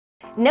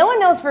No one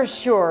knows for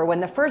sure when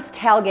the first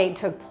tailgate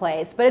took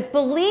place, but it's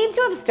believed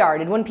to have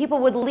started when people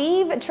would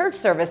leave church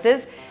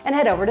services and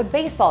head over to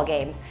baseball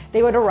games.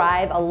 They would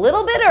arrive a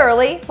little bit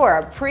early for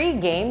a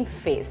pre-game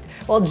feast.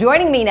 Well,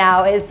 joining me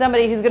now is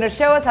somebody who's going to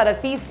show us how to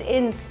feast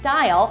in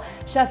style,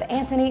 Chef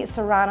Anthony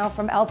Serrano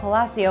from El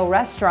Palacio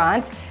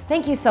restaurant.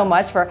 Thank you so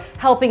much for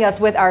helping us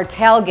with our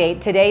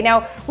tailgate today.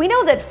 Now, we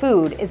know that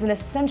food is an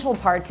essential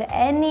part to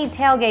any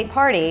tailgate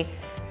party.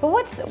 But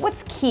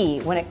what's key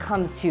when it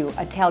comes to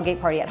a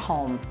tailgate party at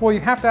home? Well, you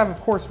have to have, of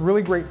course,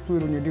 really great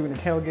food when you're doing a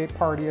tailgate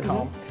party at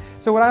home.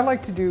 So what I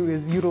like to do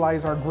is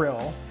utilize our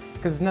grill,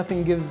 because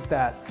nothing gives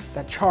that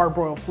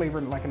charbroiled flavor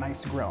like a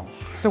nice grill.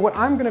 So what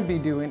I'm gonna be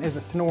doing is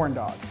a snoring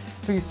dog.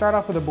 So you start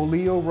off with a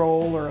bolillo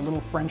roll or a little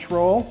French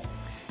roll,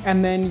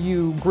 and then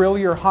you grill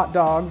your hot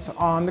dogs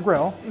on the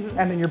grill,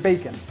 and then your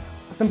bacon.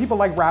 Some people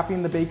like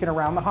wrapping the bacon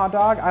around the hot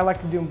dog. I like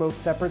to do them both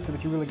separate so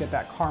that you really get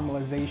that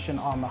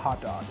caramelization on the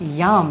hot dog.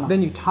 Yum.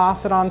 Then you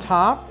toss it on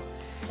top,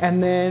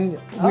 and then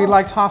we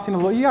like tossing a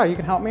little, yeah, you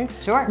can help me?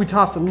 Sure. We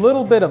toss a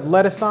little bit of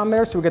lettuce on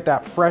there so we get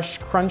that fresh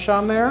crunch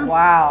on there.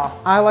 Wow.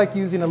 I like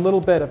using a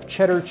little bit of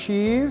cheddar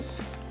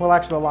cheese. Well,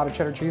 actually a lot of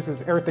cheddar cheese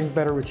because everything's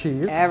better with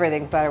cheese.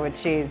 Everything's better with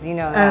cheese, you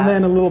know that. And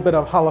then a little bit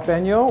of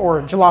jalapeno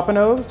or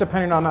jalapenos,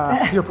 depending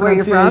on your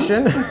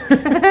pronunciation.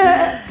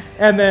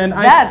 And then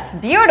that's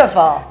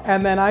beautiful.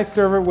 And then I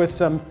serve it with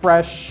some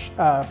fresh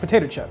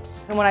potato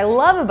chips. And what I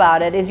love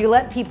about it is you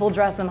let people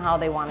dress them how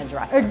they want to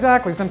dress them.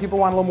 Exactly. Some people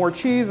want a little more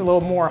cheese, a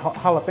little more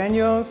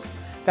jalapenos.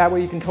 That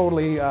way you can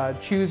totally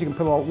choose. You can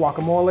put a little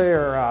guacamole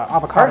or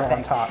avocado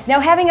on top. Now,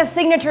 having a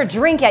signature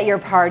drink at your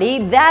party,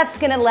 that's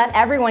going to let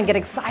everyone get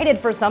excited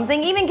for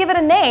something, even give it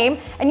a name,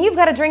 and you've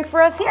got a drink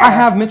for us here. I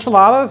have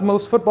micheladas.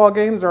 Most football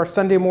games are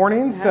Sunday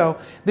mornings, so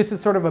this is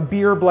sort of a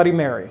beer Bloody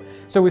Mary.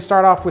 So we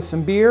start off with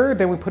some beer,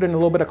 then we put in a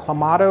little bit of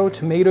Clamato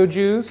tomato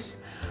juice.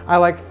 I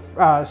like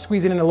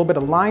squeezing in a little bit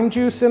of lime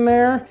juice in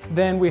there.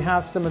 Then we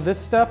have some of this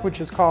stuff, which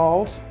is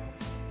called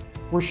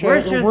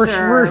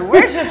Worcestershire.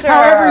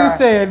 However you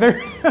say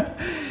it.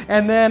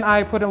 And then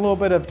I put a little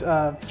bit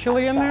of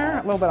chili in there,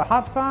 a little bit of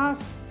hot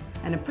sauce.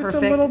 And a perfect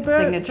just a little bit,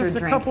 signature just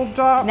drink. a couple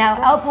drops.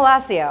 Now, El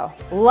Palacio,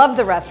 love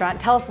the restaurant.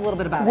 Tell us a little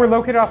bit about it. We're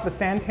located off the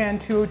Santan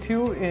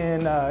 202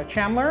 in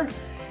Chandler.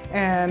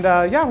 And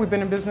yeah, we've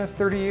been in business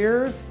 30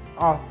 years.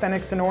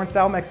 Authentic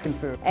Sonoran-style Mexican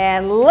food.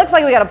 And looks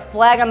like we got a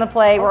flag on the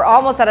plate. We're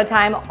almost out of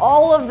time.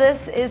 All of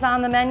this is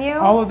on the menu?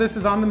 All of this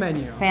is on the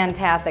menu.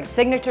 Fantastic.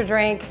 Signature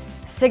drink,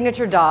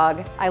 signature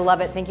dog. I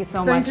love it. Thank you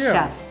so much, Thank you.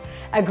 Chef.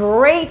 A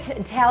great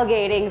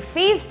tailgating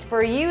feast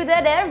for you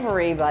that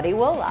everybody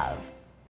will love.